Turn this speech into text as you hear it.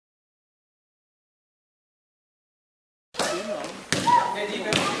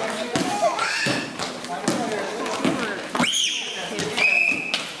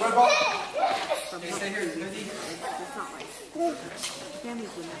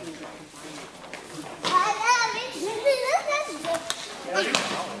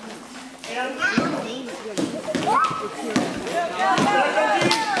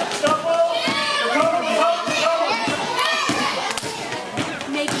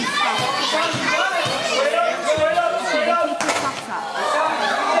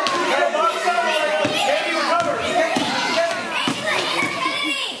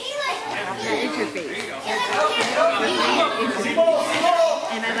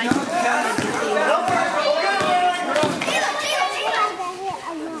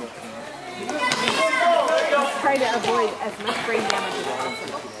Try to avoid as much brain damage as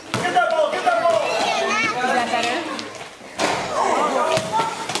possible. Get that ball! Get that ball! Is that better?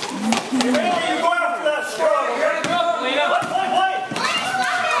 You go after that strong. Play!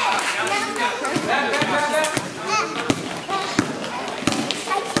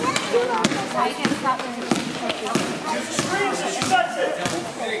 I can stop when Use the screen so she sets it.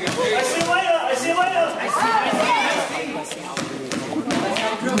 I see Lena. I see Lena.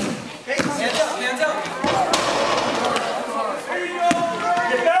 Hands up. There you go.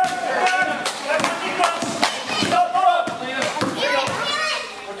 Get back. Back to defense. Stop up.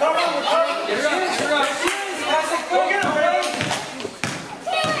 Recover. Go get him, Ray.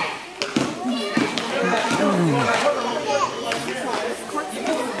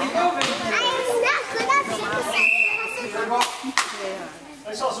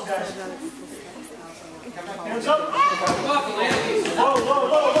 I saw some guys. Hands up.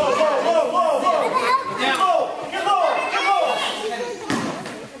 Whoa. Get low.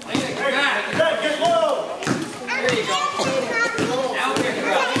 Hey, get low. There you go. Now here you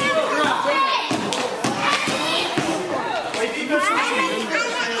go. Play defense.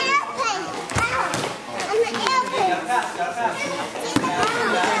 Gotta pass.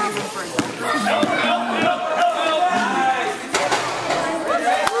 Help.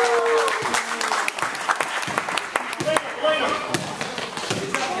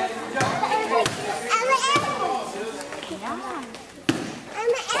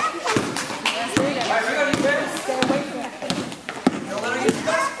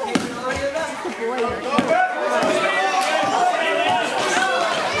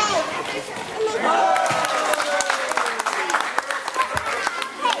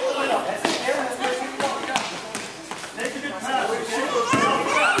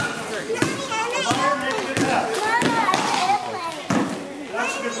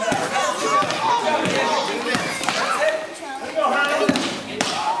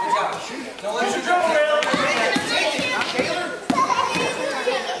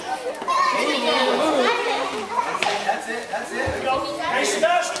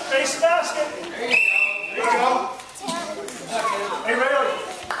 Face the basket. There you go. Hey, Ray,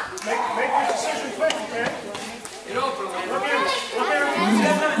 make your decision quick, okay? Get open, look here.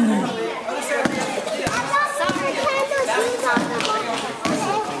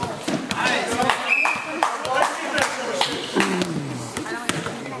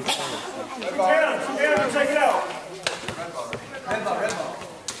 Hands, take it out. Red ball.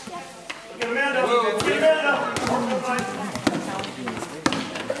 Get Amanda.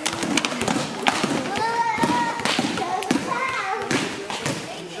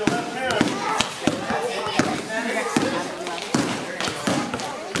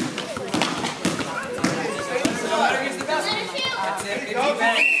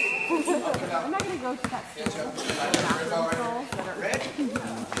 I'm not going to go to that school.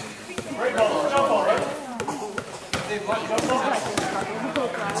 Great ball. Jump ball, right?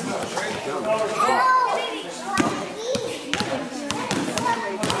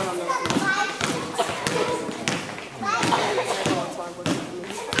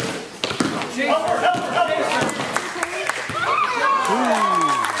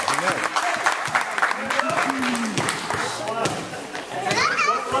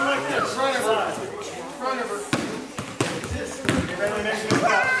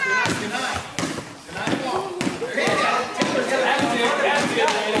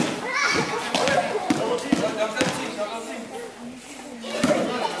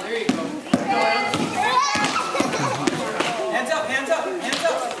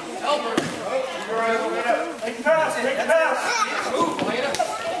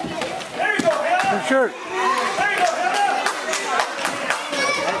 Shirt. There you go, Hannah!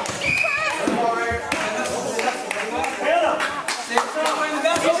 Hannah!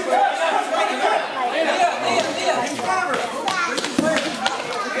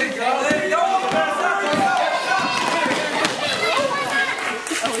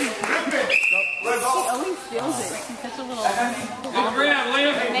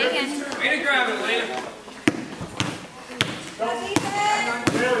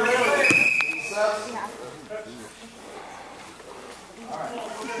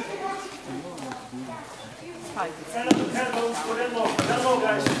 probably Stand up and head low. Go down low. Down low,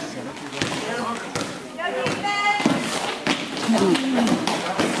 guys. Hit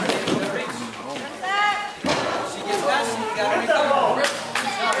that ball.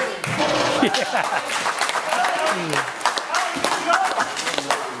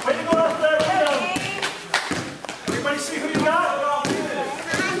 Way to go out there, rebound. Everybody see who you got?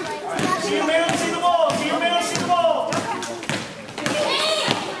 See your man, see the ball. See your man, see the ball.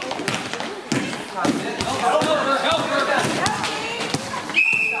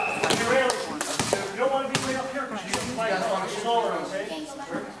 You don't want to be way up here because you can fight smaller, okay?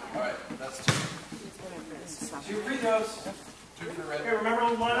 Alright, that's two. Two free throws. Two for red. Okay, remember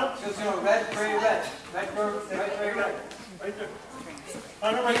on the lineup? Just go red, gray, red. Red, gray, red. Right there.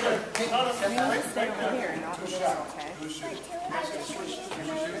 Hunter, right there. Hunter, right there. here, not the middle, okay? Who's shooting?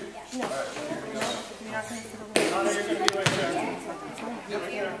 Hunter, you're going to be right there.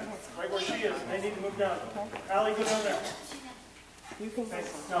 Right there. Right where she is. They need to move down. Allie, go down there.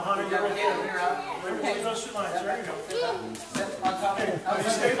 Now, Hunter, you're right there. Right between those two lines. There you go. Okay. Now, you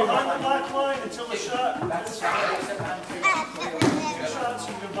stay behind the black line until the shot. Two shots,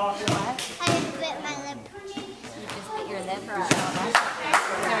 you can block it out. I just bit my lip. You just bit your lip or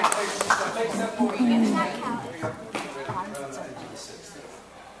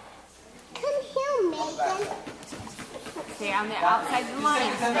Come here, Megan. Okay, on the outside of the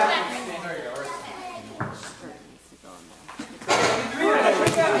line.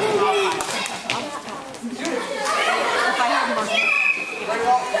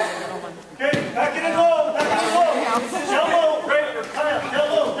 Okay, back it in low. Back it in low. Down low. Right. Kyle, down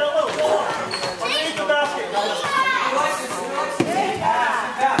low. Down low. Underneath the basket.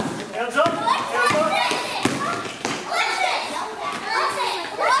 Hands up. Hands up.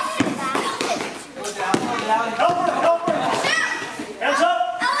 Help her. Help her. Hands up.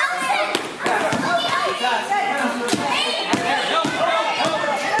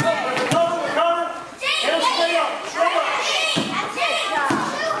 Cover. Hands straight up. Straight up.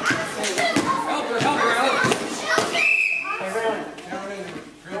 Hey, Riley.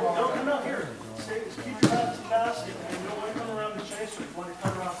 Don't come out here. Keep your back to the basket and don't want to come around the chaser. You want to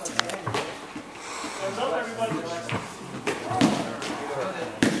come around like that. Hands up, everybody.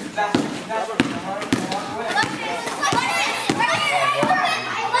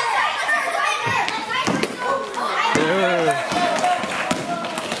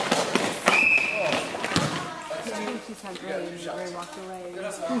 Ray walked away.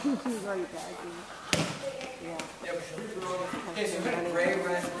 He's already bagging. Okay, so gray,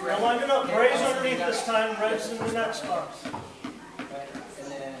 red, Now line it up. Gray's underneath this time. Red's in the next box. and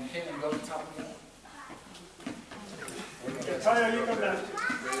then Caitlin, go to the top again. Okay, Kyle, you come back.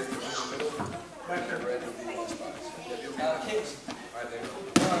 Back there. Kate.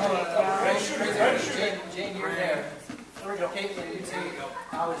 Red shooter. Red shooter. Jane, you're there. There we go. Caitlin, you take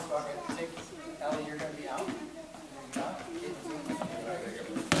Allie's bucket. Take Allie, you're going to be out.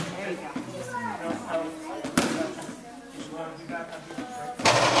 There you go.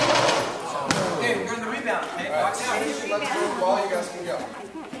 Okay, we're going to the rebound. Okay, watch out. Let's do the ball, you guys can go.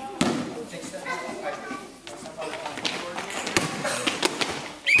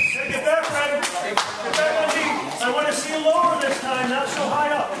 Get back, Red. Get back on deep. I want to see you lower this time, not so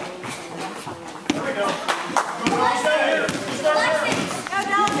high up. There we go. Who's down here? Who's down here?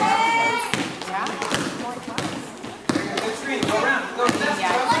 Good screen. Go around. Go to the left.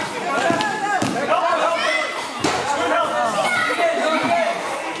 Help her, help her. Good help.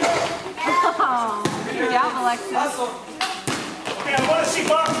 Good job, Alexis. Hustle. Okay, I want to see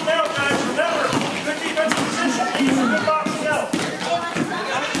boxing out, guys. Remember, good defensive position means good boxing out.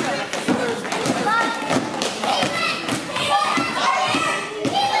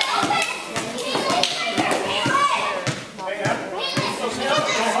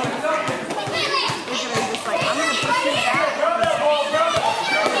 Grab that ball, grab it.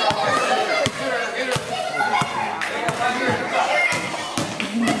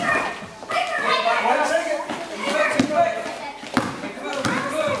 Want to take it?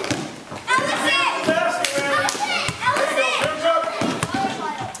 Basket, man. There you go. Hands up.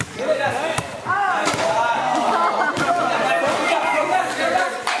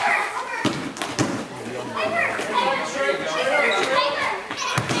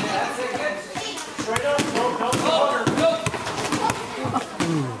 Straight up.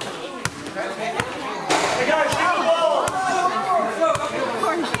 Hey guys, get the ball.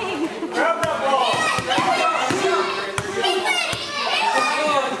 Grab that ball.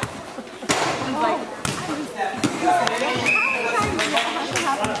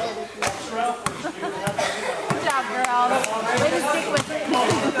 Good job, girl. Way to stick with it.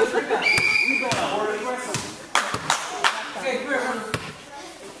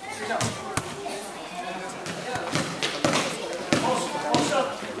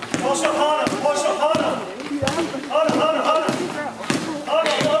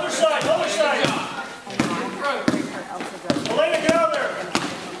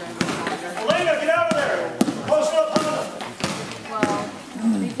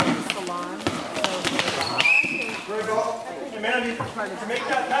 Mandy, to make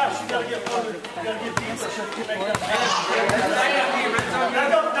that pass, you gotta get further. You gotta get deeper so you can make that pass. Back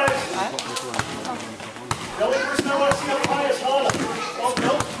up, guys. The only person I want to see up high is Hannah. Oh,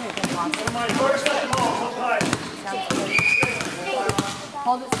 no. Never mind. First at the ball, up high.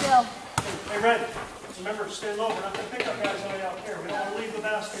 Hold it still. Hey, Red. Remember, stay low. We're not going to pick up guys on the way out here. We don't want to leave the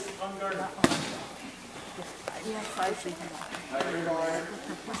basket unguarded.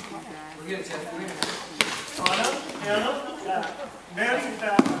 We're good, Jeff. Anna, back. Mandy,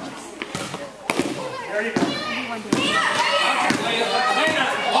 back. There you go.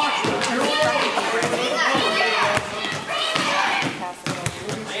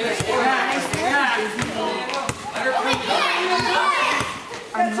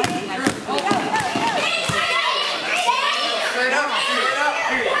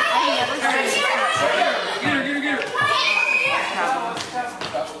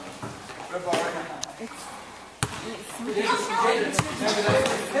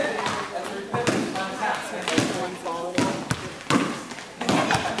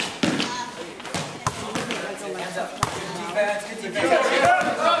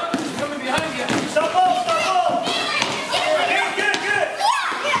 Coming behind you. Stop ball, stop ball. Good.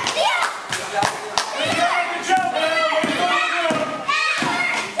 Good job, man.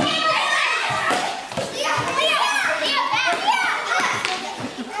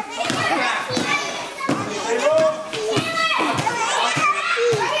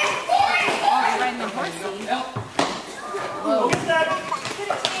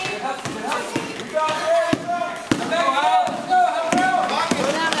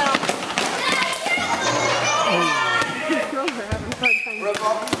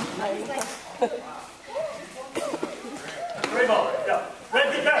 Red ball, yeah. Red,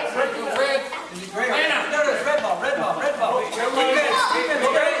 get back. Red. Red ball.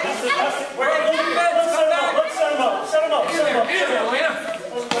 Let's set him up. Okay.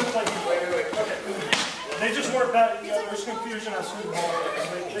 They just weren't bad. There's confusion on swing ball.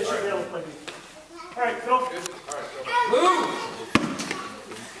 They should be able to play deep. All right, Phil. Move.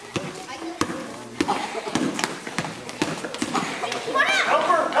 Help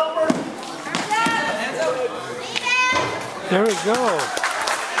her. There we go.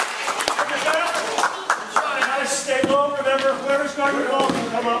 Guys, stay low. Remember, whoever's guarding the ball can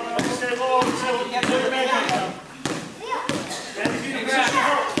come up. Stay low until your man comes down. And if you position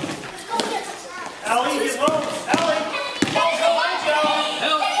help. Allie, get low. Allie. Ball's up, lights out.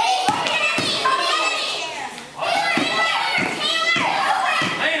 Help.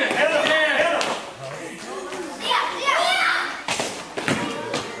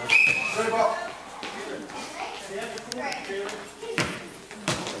 Hannah. Red ball.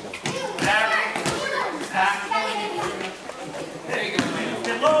 There you go, man.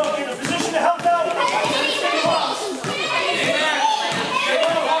 Get low. Get in a position to help out. Get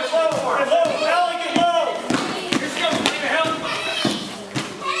low. Allie, get low. Here's go. Need help.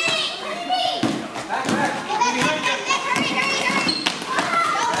 Back. Behind you.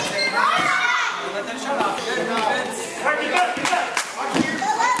 Let that shot off. Good defense. All right, get back.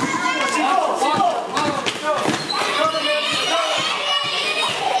 See goal.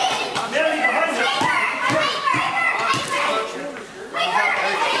 Mandy, behind you.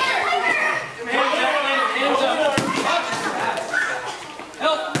 Hands up.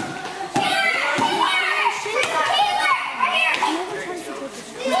 Help.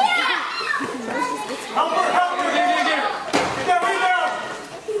 Help her. Get that rebound.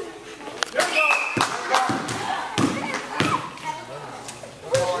 There we go.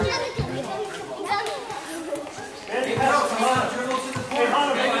 Mandy, pass. Hey,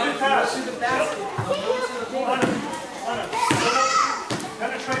 Hannah, make a good pass. Hannah.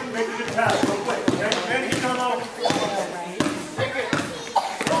 Penetrate and make a good pass real quick. Okay? Mandy, get down low. Take it.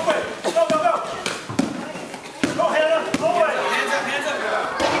 Real quick. Go. Go, Hannah. Go away. Hands up.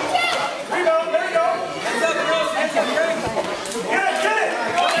 Rebound. There you go. Hands up, girls. Hands up. Ready? Get it.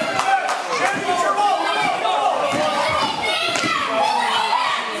 Mandy, get your ball. Let it go.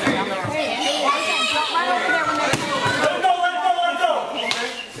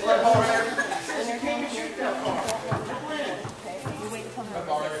 Red ball.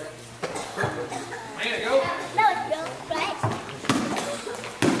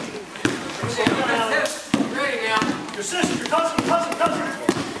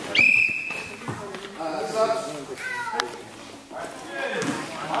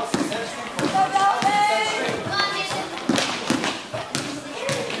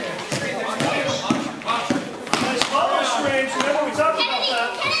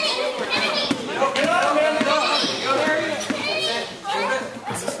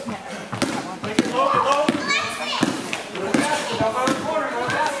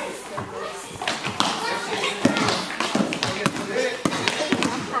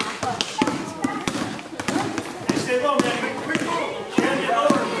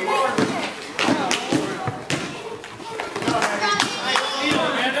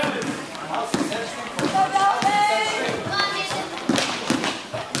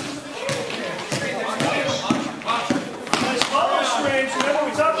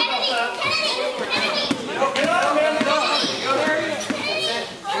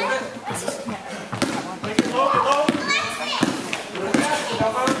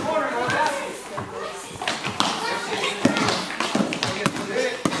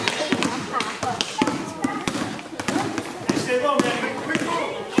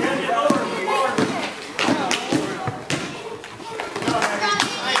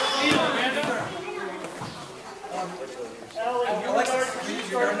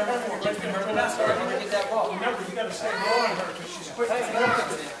 You're number 4. Get her the basket. Get that ball. Remember, you got to stay low on her because she's quick.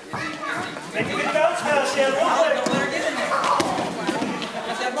 Make a good bounce pass, yeah. Don't let her get in there.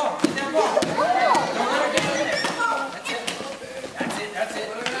 Get that ball. Get that ball. Don't let her get in there. That's it. That's it.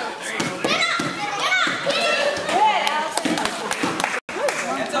 There you go.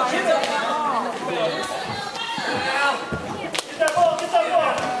 Hands up. Hands up. Get that ball. Get that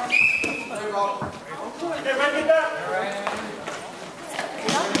ball. Okay, ready, get back. All right.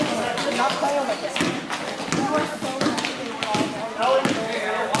 Not playing with it. Ellie.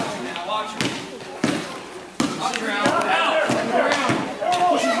 Watch her. Watch her out.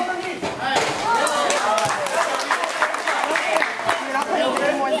 Oh, she's underneath. You're not playing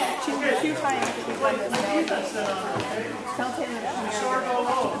with more than two times if you play this. Tell Taylor to come Show her here. go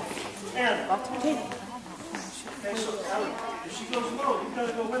low. And, Okay. okay, so Ellie, if she goes low, you've got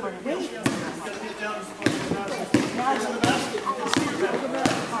to go with her. You've got to get down as close as possible. Here's the basket. You can see her back.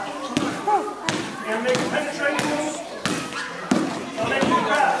 And make a penetrating move. Don't make a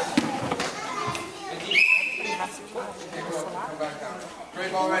pass.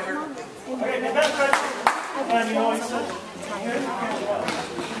 Great ball right here. Okay, get back, Fred. And you know what he said?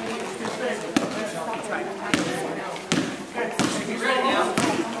 Okay, he's ready now.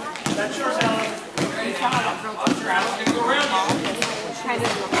 That's yours, Alan. Go around. Kind of.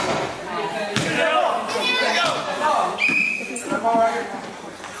 Red ball right here.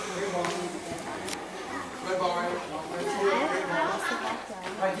 Red ball right here.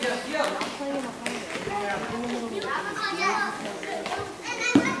 Right, yeah.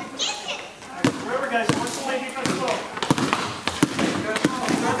 Remember, guys, once the lady comes low.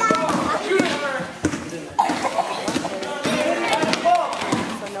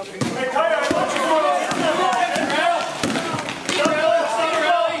 Hey, Kaya, I want you to go in that ball. Stop the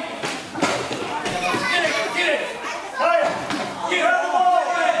ball. Get it. Kaya, grab the ball.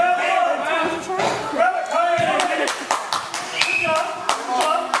 Grab it, Kaya. Get it. Good job.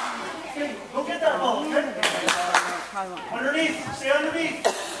 Go get that ball, okay? Underneath. Stay underneath.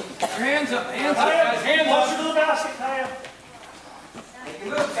 Hands up, Kaya, guys. Hands closer up. to the basket, Kaya.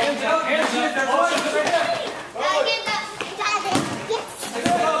 Hands up. Hands up. Closer to the basket.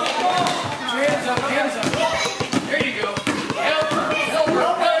 Hands up. Hands up. There you go. Help her. Help her.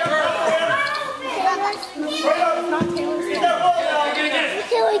 Help her. Right up. Get that ball now. Get it.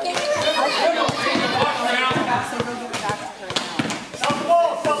 Walk around. So go give it back to her now. Stop the ball.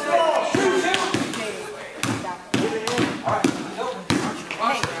 Stop the ball.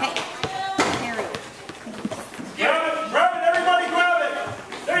 Harry. Grab it. Everybody grab it.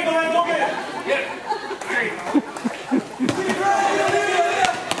 There you go, man. Go get it. Get it. There you go.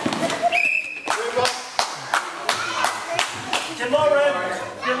 Get low, Red.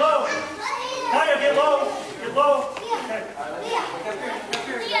 Get low. Kaya, get low. Get low. Okay.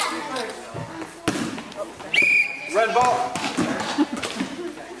 Red ball.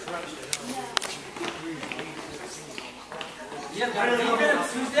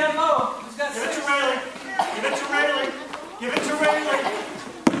 Who's down low? Give it to Rayleigh. Give it to Rayleigh. Give it to Rayleigh.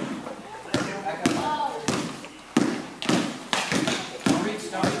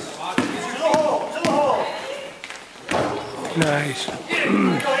 To the hole. To the hole. Nice. Go,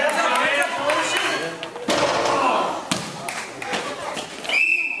 yes, shoot it.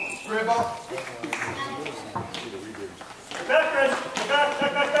 Red ball. Back, Red.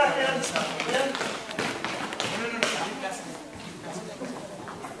 Back, in.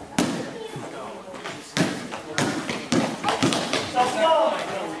 Stop the ball.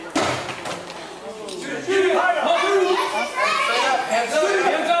 Kaya. Hands up.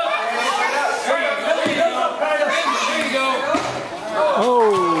 Hands up. There you go. Oh.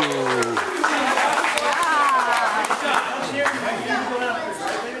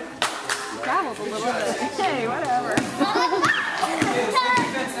 Traveled a little bit. Hey, whatever.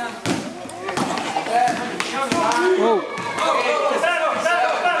 Oh.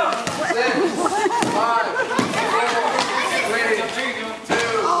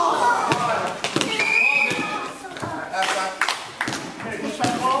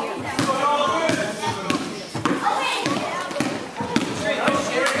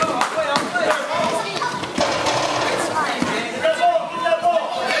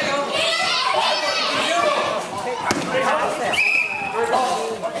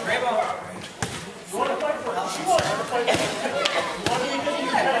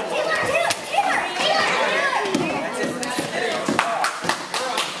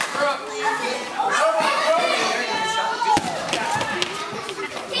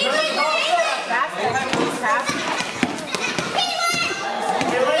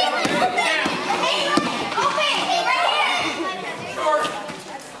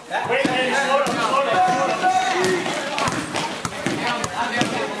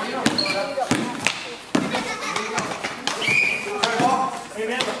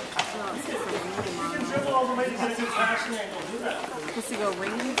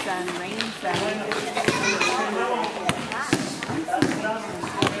 sun, rain, sun.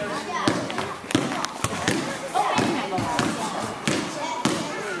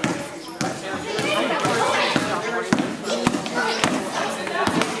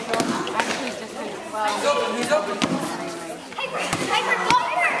 He's open.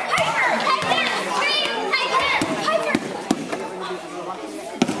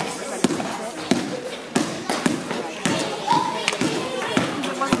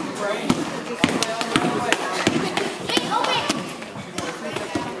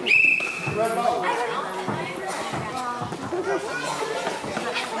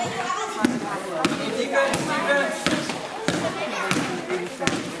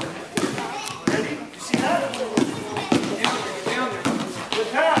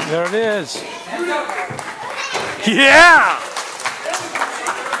 There it is. Yeah!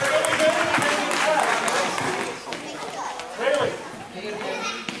 Bailey.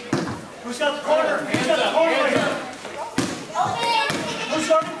 Who's got the corner? Who's got the corner right here? Who's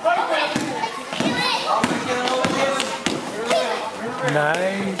starting Piper?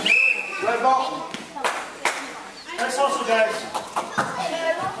 Nice. Red ball. Nice hustle, guys.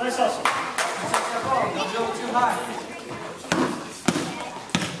 Nice hustle. Don't go too high.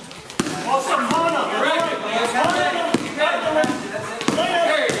 Also, Hana.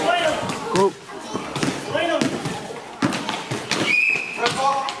 Oh. Red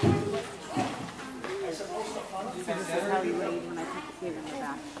ball. This is how you wave when I put the kid in the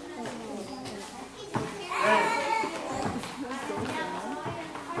back.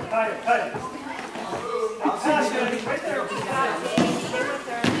 Cut it. Pass, Eddie. Right there.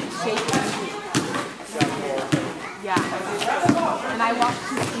 Yeah. And I watched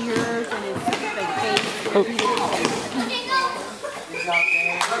his ears and his like, face. Oh.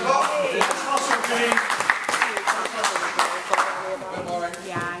 Hustle, Jane.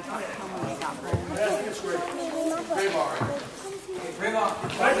 Yeah, I thought someone got home. Great ball.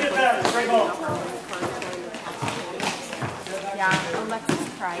 Right get that. Great ball. Yeah, Alexis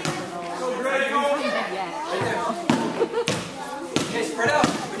cried a little. Yeah. Okay, spread out.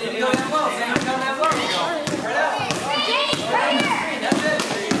 We need to go that well. Sam, come that low. Spread out. That's it.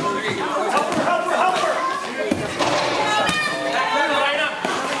 Helper. Line up.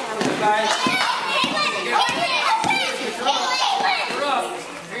 Guys. Get her up.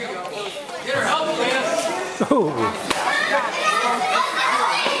 There you go. Get her help, Lance. Oh.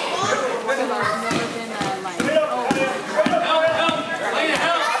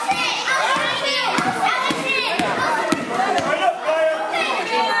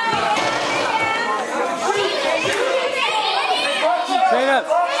 Straight up.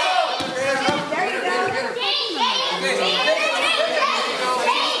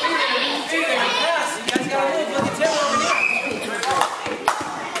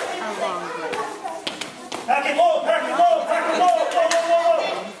 Pack it low.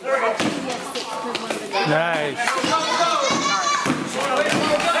 There we go. Nice.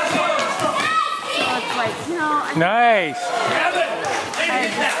 Nice.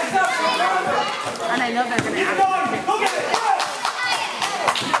 And I know they're going to ask. Go get it.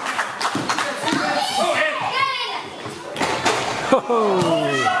 Oh.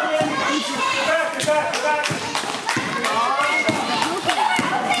 Back.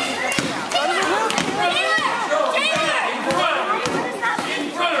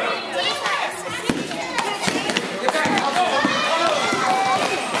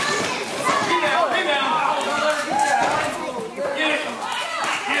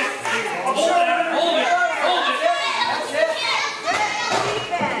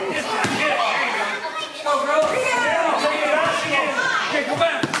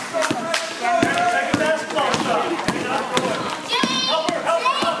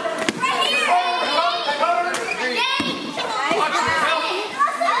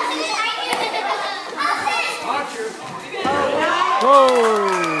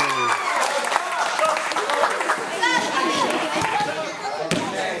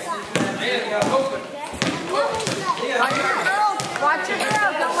 Watch your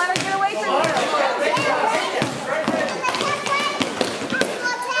girl. Don't let her get away from you.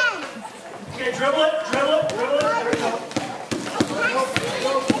 Okay, dribble it. There we go.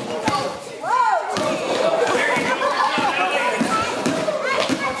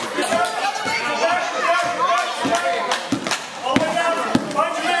 All the way down.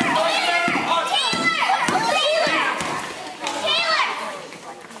 Find your man.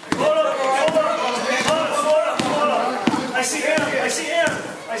 Hold up. I see him.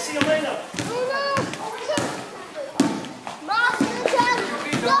 I see Elena.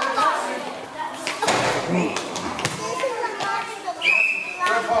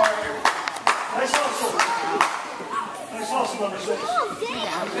 Red ball. number 6.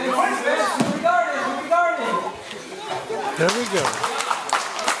 There we go.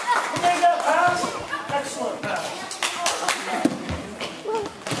 Who made that pass? Excellent pass.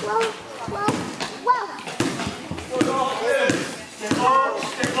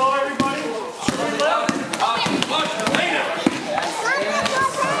 Stay low, everybody. Screen left.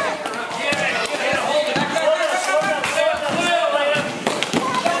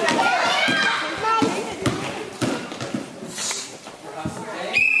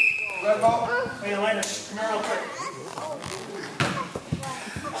 Red ball. Hey, Elena, come here real quick.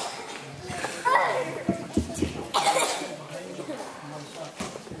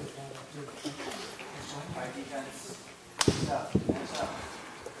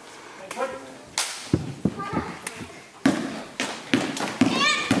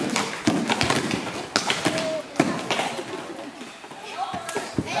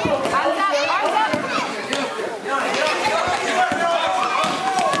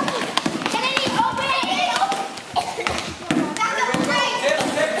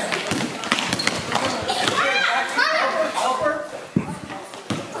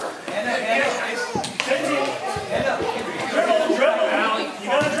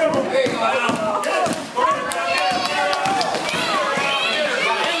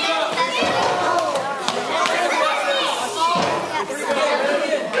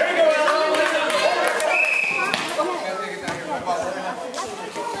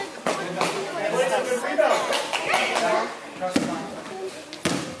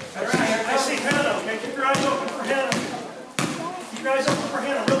 I see Hannah. Okay, keep your eyes open for Hannah. Keep your eyes open for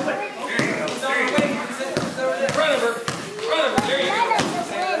Hannah, real quick. There you go. In front of her. There you go.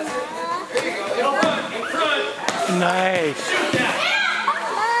 There you go. In front. Nice. Shoot that.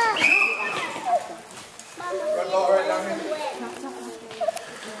 Red ball right down here.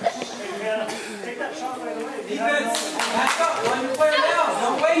 Hey, Hannah, take that shot right away. Defense. Back up. One player now.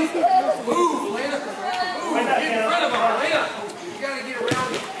 Don't wait. Move, Elena. Move. Right back, Get in Hannah. front of her, Elena. You gotta get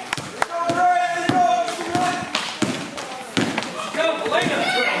around it. Go, Elena.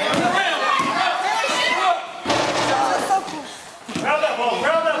 Grab that ball.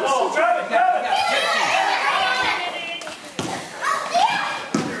 Grab that ball. Grab it. Grab it.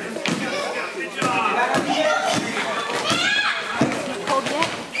 Good job.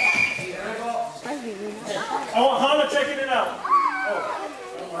 I want Hannah checking it out. Oh,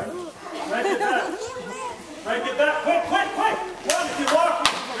 right, get that. Right, get that. Quick, quick, quick. Run if you walk.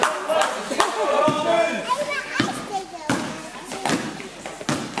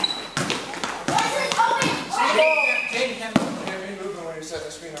 When you set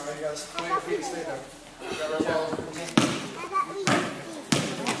the screen already, you guys put your feet, stay there. Red ball.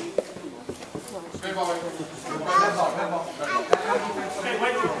 Red ball. Red ball. Okay,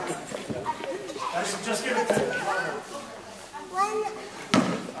 wait. Just give it to me.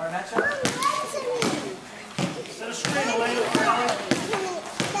 Set a screen, Elena.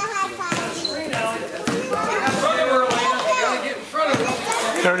 Screen out. In front of her, Elena. You gotta get in front of her.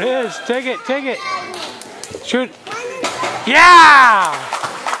 There it is. Take it. Take it. Shoot. Yeah!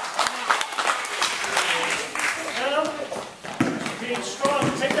 Hannah, being strong.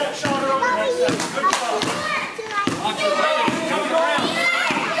 Take that shot early. Nice. Good job. Watch her, Elena. She's coming around.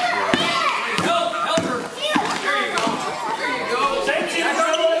 Help her. There you go. There you go. Same team.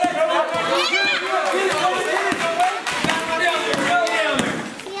 Dribble it. Dribble it. There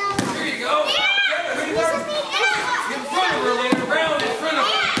you go. Get in front of her, Elena. Round in front of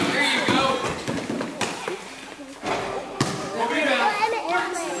her. There you go.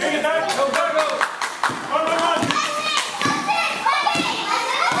 Bring it back. Go, go, go. Run, run, run.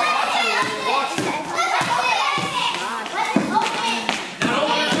 Now don't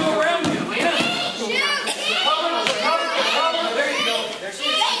let her go around you, Elena. There you go. There she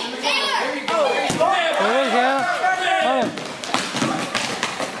is. There you go. There you go. There it is, yeah. Oh.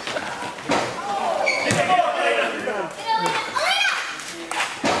 Get the ball, Elena.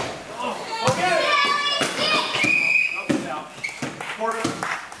 Okay. Porter.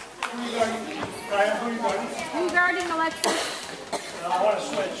 Who are you guarding? Ryan, who are you guarding? Are you guarding Alexis? I want to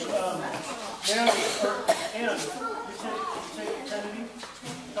switch. Ann, you take Kennedy.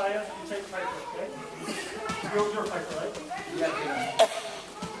 Kaya, you take Piper, okay? You're Piper, right?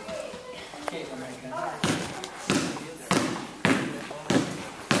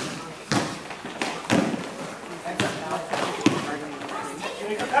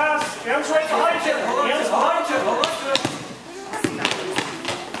 Make a pass. An's right behind you. An's behind you. Hold on to it.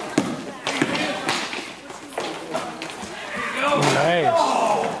 Nice.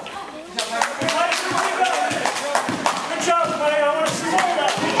 Good job, Clay. I want to see more of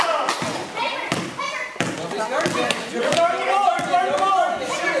that. Good job. You're guarding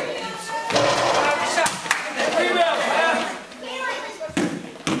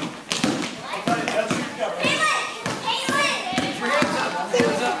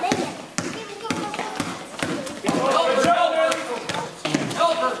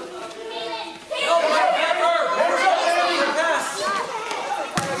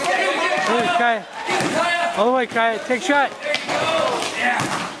All the way, Kaya. Take shot. There you go. Yeah.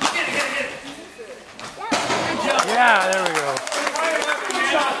 Get it. Yeah, there we go. Good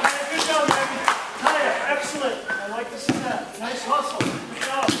job, man. Good job, man. Kaya, excellent. I like to see that. Nice hustle. Good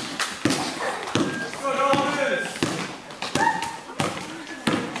job. Let's go, Dolphins.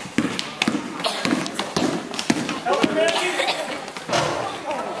 Help him, Mandy.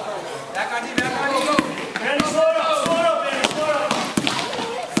 Back on you, back on you. Mandy, slow it up, Mandy, slow it up.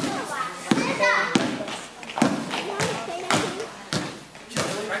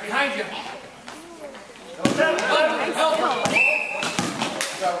 Right behind you.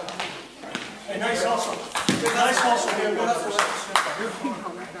 Hey, nice hustle. Nice hustle here.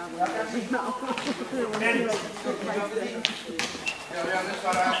 Mandy. Yeah, this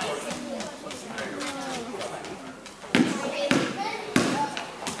side afterwards.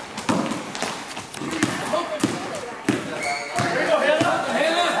 There you go,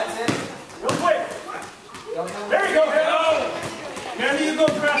 Hannah. Real quick. There you go, Hannah. Mandy, you go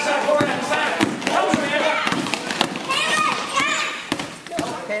crash that board and side. Help him, Hannah.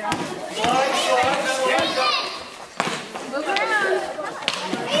 Slide. Move around.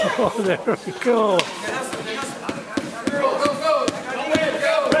 Oh, there we go.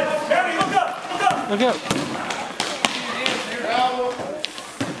 Mandy, look up. Look out.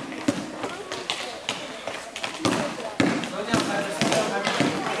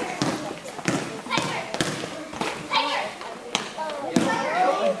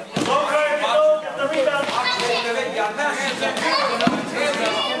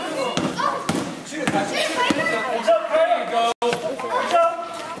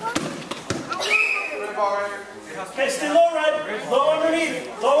 Okay, stay low, Red. Low underneath.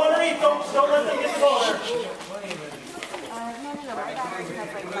 Don't let them get the ball there.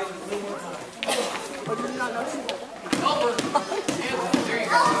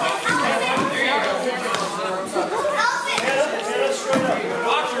 Hannah, straight up.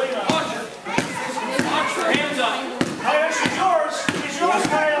 Watch her. Hands up. Kaya, she's yours. She's yours,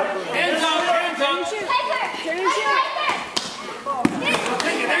 Kaya. Hands up. Turn and shoot. There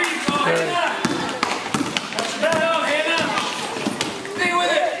you go, Hannah. Go, Hannah. Stay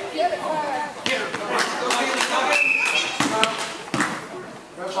with it. Get her.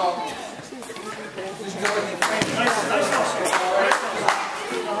 Good ball. Nice hustle.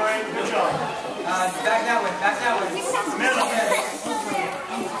 All right, good job. Back that way. Man up.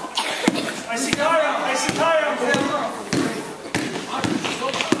 I see Kaya.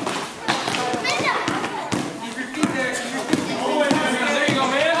 Keep your feet there. All the way down. There you go,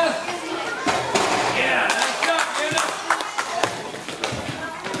 Hannah. Yeah, nice job, Hannah.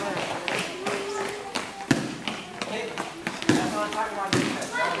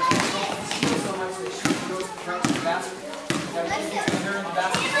 Hands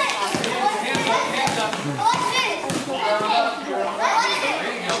up.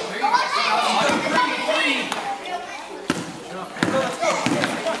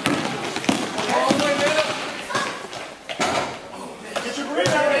 Get your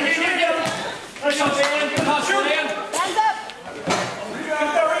rebound. Nice hustle. Shoot. Hands up. Get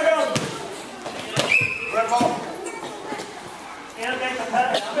that rebound. Red ball. And make the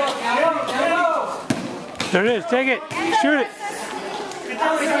pass. There it is. Take it. Shoot it. Get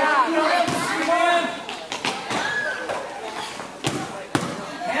that rebound.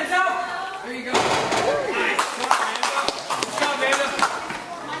 Hands up. There you go. Nice.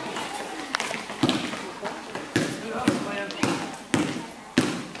 Good job, Amanda.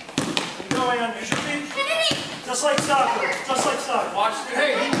 Go, Ann. Use your feet. Just like soccer. Watch.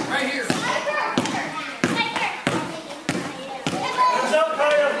 Hey, right here. Hands up,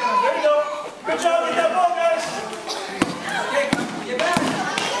 Kaya. There you go. Good job. Get that ball, guys. Okay, get back.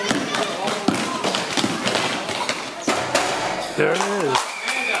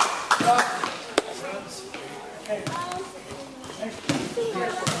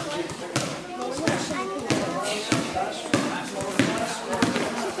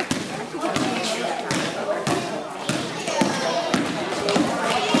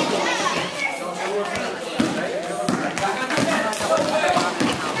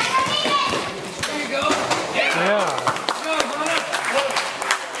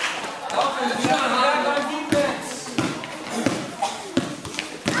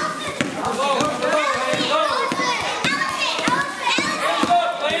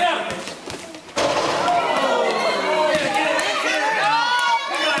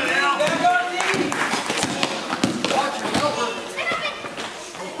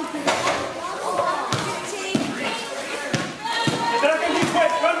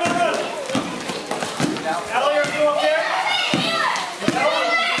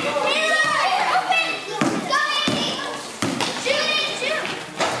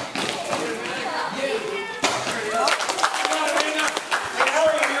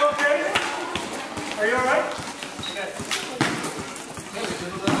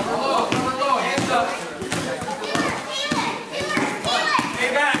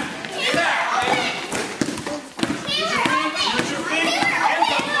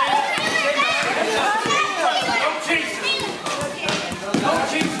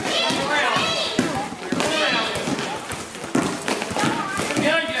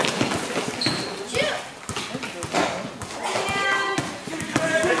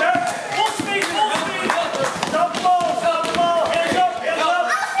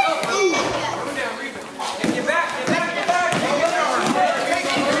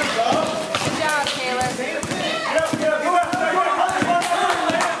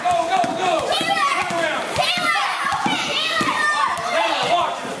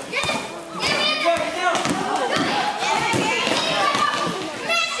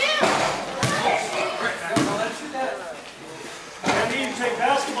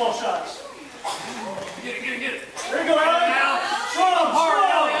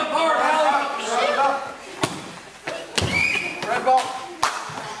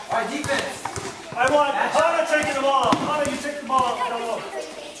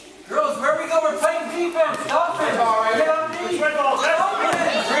 defense. Offense. Get on D. Red ball, red ball.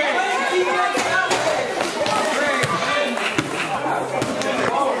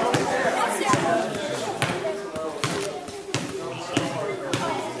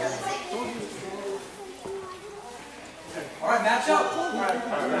 All right, match up.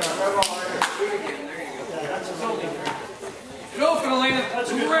 Get open, Elena.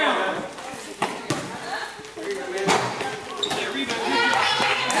 Move around.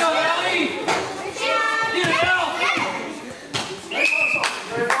 Go, Allie. Get it out. Nice hustle.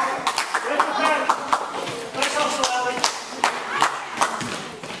 Right to back. Nice hustle, Allie.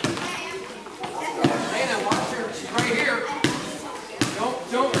 Elena, watch her. She's right here.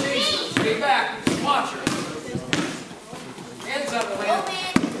 Don't release her. Stay back. Watch her. Hands up, Elena.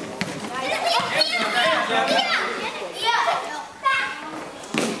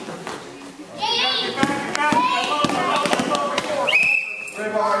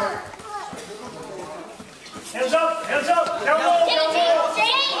 Red ball. Hands up, hands up. Down low, down low.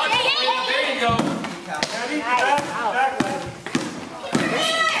 There you go. Ready? Back, back.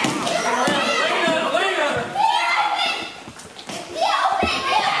 Elena.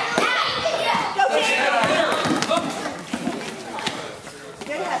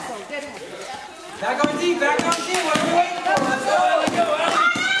 Good hustle, good hustle. Back on D. Back on D. What are we waiting for? Let's go. Let's go, Allie.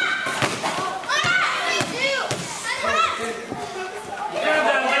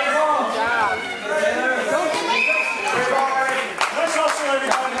 Nice hustle,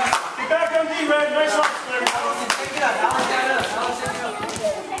 everybody. Get back on D, Red. Nice hustle, everybody. Take it up. Allie, get it up. Allie, take it up.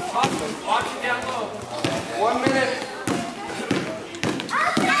 Watch it down low. 1 minute.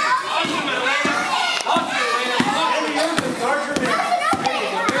 Watch him, Elena. Watch it, Elena. Andy, you're the larger man.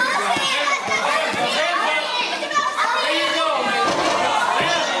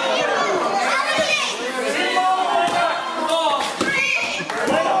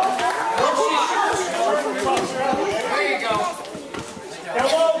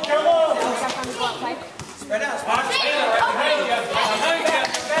 Spread out. Watch it.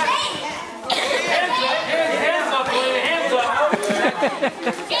 Hands up, Elena. Hands up.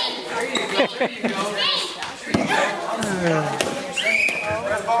 There you go.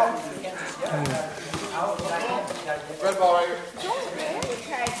 Red ball. Red ball right here.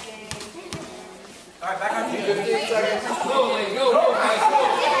 All right, back on D. 15 seconds. Slowly.